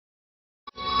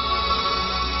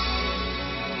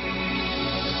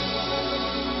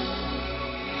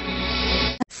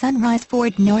Sunrise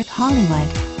Ford North Hollywood,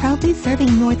 proudly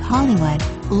serving North Hollywood,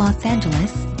 Los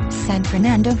Angeles, San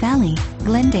Fernando Valley,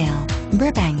 Glendale,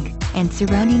 Burbank, and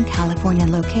surrounding California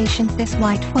locations. This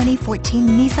white 2014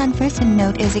 Nissan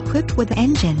Fernando is equipped with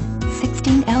engine,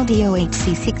 16L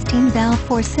DOHC 16-valve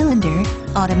 4-cylinder,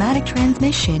 automatic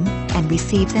transmission, and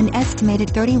receives an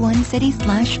estimated 31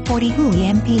 city/40 Hui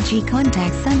mpg.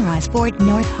 Contact Sunrise Ford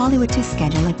North Hollywood to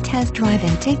schedule a test drive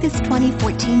and take this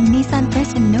 2014 Nissan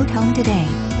Fernando home today,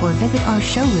 or visit our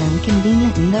showroom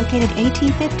conveniently located at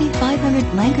 5500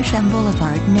 Lankershim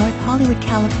Boulevard, North Hollywood,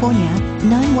 California,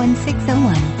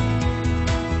 91601.